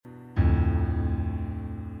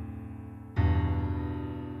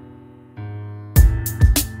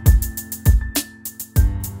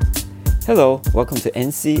Hello, welcome to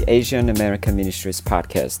NC Asian American Ministries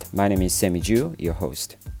podcast. My name is Sammy Ju, your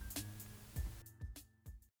host.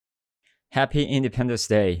 Happy Independence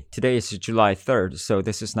Day. Today is July 3rd, so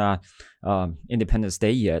this is not Independence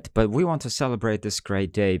Day yet, but we want to celebrate this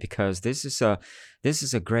great day because this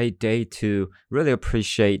is a great day to really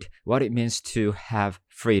appreciate what it means to have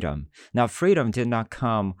freedom. Now, freedom did not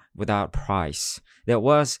come without price. There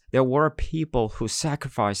were people who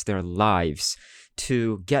sacrificed their lives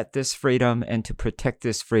to get this freedom and to protect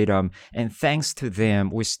this freedom. And thanks to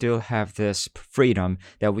them, we still have this freedom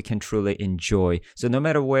that we can truly enjoy. So no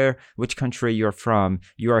matter which country you're from,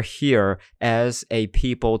 you are here as a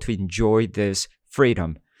people to enjoy this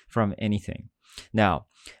freedom from anything. Now,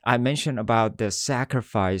 I mentioned about the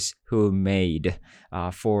sacrifice who made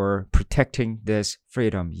for protecting this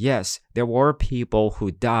freedom. Yes, there were people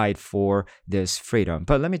who died for this freedom.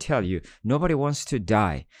 But let me tell you, nobody wants to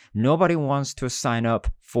die. Nobody wants to sign up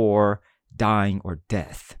for dying or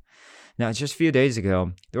death. Now, just a few days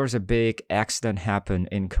ago, there was a big accident happen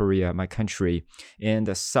in Korea, my country, in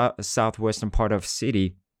the southwestern part of the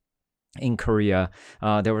city. In Korea,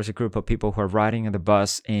 there was a group of people who were riding in the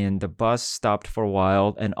bus, and the bus stopped for a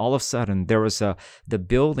while, and all of a sudden the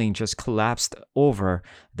building just collapsed over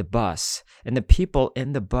the bus, and the people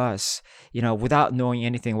in the bus, without knowing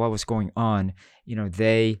anything what was going on,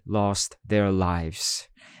 they lost their lives.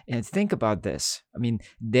 And think about this. I mean,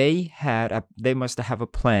 they must have a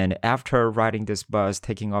plan. After riding this bus,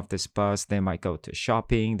 taking off this bus, they might go to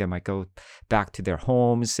shopping, they might go back to their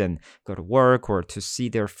homes and go to work or to see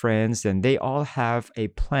their friends. And they all have a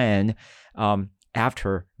plan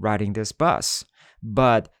after riding this bus.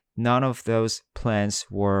 But none of those plans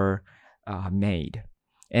were made.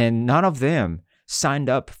 And none of them signed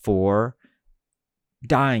up for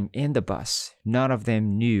dying in the bus. None of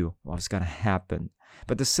them knew what was going to happen.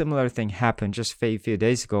 But the similar thing happened just a few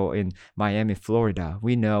days ago in Miami, Florida.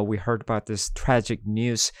 We heard about this tragic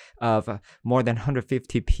news of more than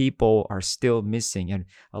 150 people are still missing, and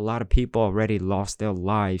a lot of people already lost their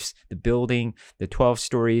lives. The building, the 12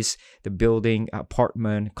 stories, the building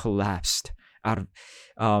apartment collapsed out of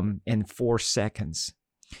in 4 seconds.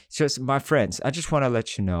 So, my friends, I just want to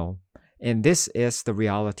let you know, and this is the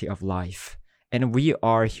reality of life. And we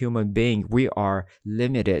are human beings. We are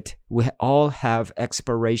limited. We all have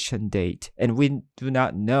expiration date. And we do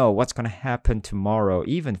not know what's going to happen tomorrow,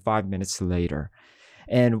 even 5 minutes later.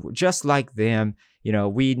 And just like them,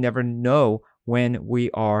 we never know when we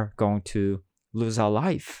are going to lose our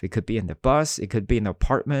life. It could be in the bus. It could be in the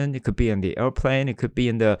apartment. It could be in the airplane. It could be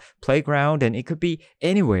in the playground. And it could be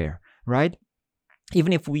anywhere, right?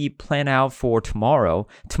 Even if we plan out for tomorrow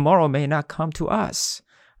may not come to us.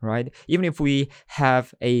 Right? Even if we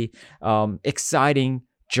have a exciting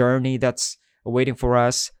journey that's waiting for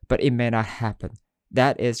us, but it may not happen.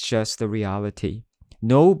 That is just the reality.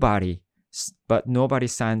 Nobody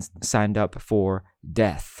signed up for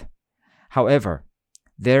death. However,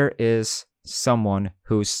 there is someone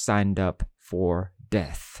who signed up for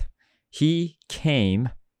death. He came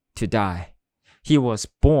to die. He was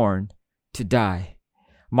born to die.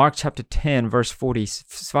 Mark chapter 10, verse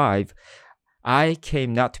 45, I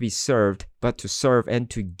came not to be served, but to serve and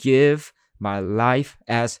to give my life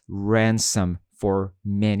as ransom for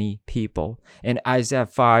many people. And Isaiah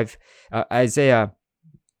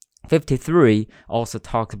 53 also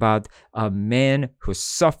talked about a man who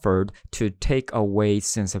suffered to take away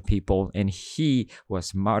sins of people, and he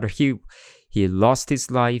was martyred. He lost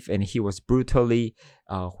his life, and he was brutally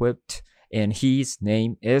whipped, and his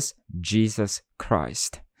name is Jesus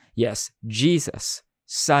Christ. Yes, Jesus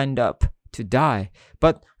signed up to die.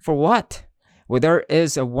 But for what? Well, there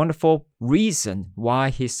is a wonderful reason why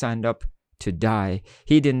he signed up to die.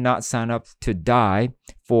 He did not sign up to die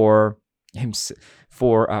for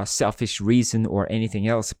a selfish reason or anything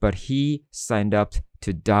else, but he signed up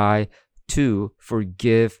to die to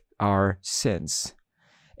forgive our sins.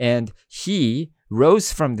 And he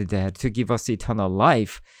rose from the dead to give us eternal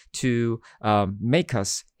life, to make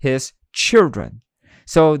us his children.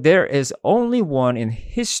 So there is only one in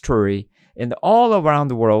history and all around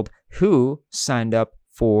the world who signed up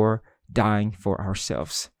for dying for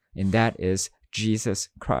ourselves, and that is Jesus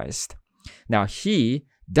Christ. Now, he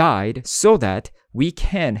died so that we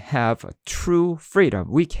can have true freedom.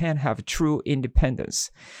 We can have true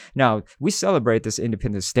independence. Now, we celebrate this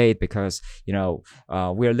Independence Day because, we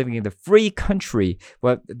are living in the free country,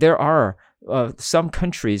 but there are some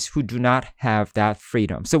countries who do not have that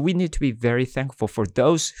freedom. So we need to be very thankful for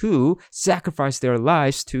those who sacrifice their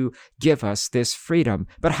lives to give us this freedom.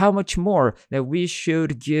 But how much more that we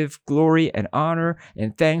should give glory and honor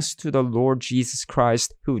and thanks to the Lord Jesus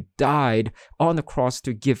Christ who died on the cross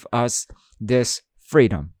to give us this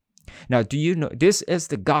freedom. Now, do you know this is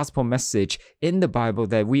the gospel message in the Bible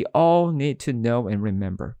that we all need to know and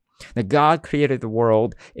remember? That God created the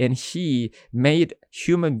world and He made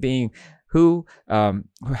human being who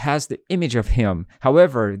has the image of Him.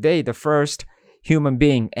 However, the first human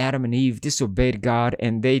being, Adam and Eve, disobeyed God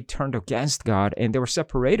and they turned against God and they were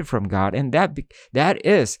separated from God. And that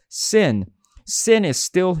is sin. Sin is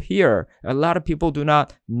still here. A lot of people do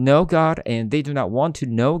not know God and they do not want to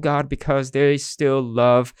know God because they still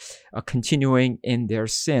love continuing in their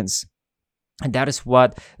sins. And that is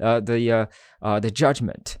what the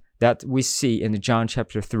judgment that we see in John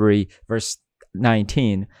chapter 3, verse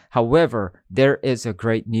 19. However, there is a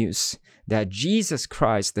great news that Jesus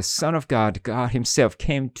Christ, the Son of God, God Himself,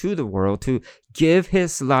 came to the world to give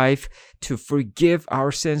His life to forgive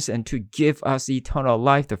our sins and to give us eternal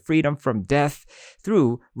life, the freedom from death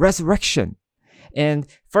through resurrection. In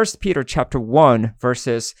 1 Peter chapter 1,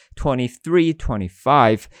 verses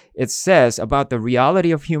 23-25, it says about the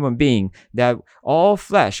reality of human being that all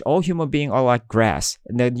flesh, all human beings are like grass.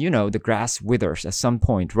 And then, the grass withers at some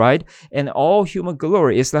point, right? And all human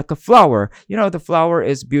glory is like a flower. The flower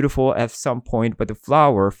is beautiful at some point, but the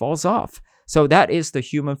flower falls off. So that is the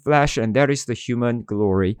human flesh and that is the human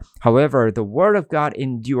glory. However, the word of God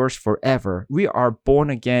endures forever. We are born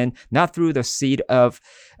again, not through the seed of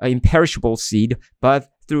imperishable seed, but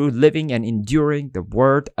through living and enduring the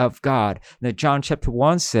word of God. Now, John chapter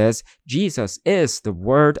 1 says, Jesus is the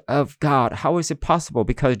word of God. How is it possible?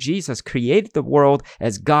 Because Jesus created the world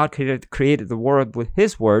as God created the world with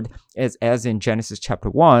His word, as in Genesis chapter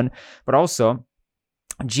 1, but also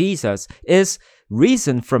Jesus is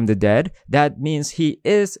risen from the dead. That means He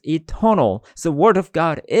is eternal. So the word of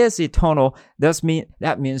God is eternal.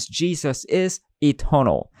 That means Jesus is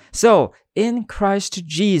eternal. So in Christ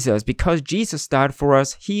Jesus, because Jesus died for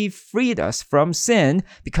us, He freed us from sin.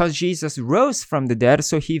 Because Jesus rose from the dead,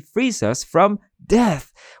 so He frees us from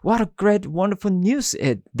death. What a great, wonderful news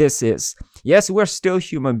this is. Yes, we're still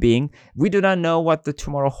human beings. We do not know what the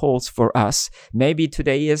tomorrow holds for us. Maybe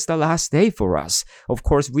today is the last day for us. Of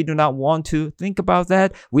course, we do not want to think about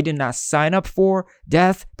that. We did not sign up for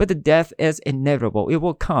death, but the death is inevitable. It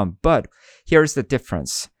will come. But here's the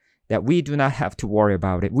difference. That we do not have to worry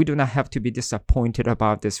about it. We do not have to be disappointed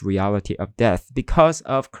about this reality of death because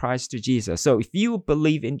of Christ Jesus. So if you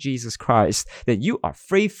believe in Jesus Christ, then you are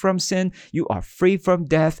free from sin, you are free from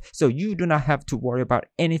death, so you do not have to worry about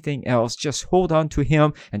anything else. Just hold on to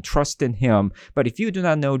Him and trust in Him. But if you do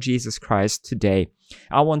not know Jesus Christ today,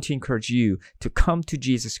 I want to encourage you to come to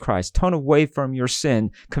Jesus Christ, turn away from your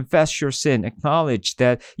sin, confess your sin, acknowledge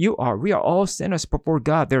that we are all sinners before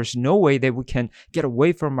God. There's no way that we can get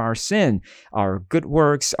away from our sin. Our good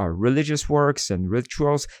works, our religious works and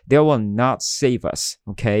rituals, they will not save us,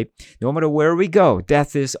 okay? No matter where we go,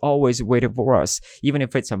 death is always waiting for us. Even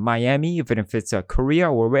if it's a Miami, even if it's a Korea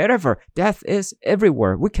or wherever, death is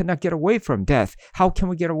everywhere. We cannot get away from death. How can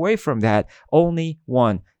we get away from that? Only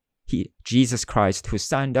one. Jesus Christ, who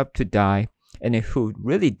signed up to die and who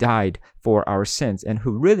really died for our sins and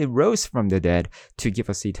who really rose from the dead to give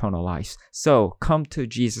us eternal life. So come to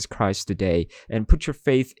Jesus Christ today and put your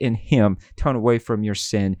faith in Him, turn away from your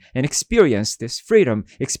sin and experience this freedom,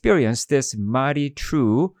 experience this mighty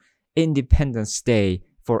true Independence Day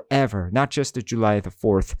forever, not just the July the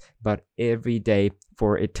 4th, but every day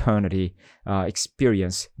for eternity.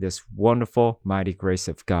 Experience this wonderful, mighty grace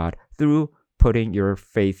of God through putting your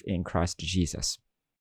faith in Christ Jesus.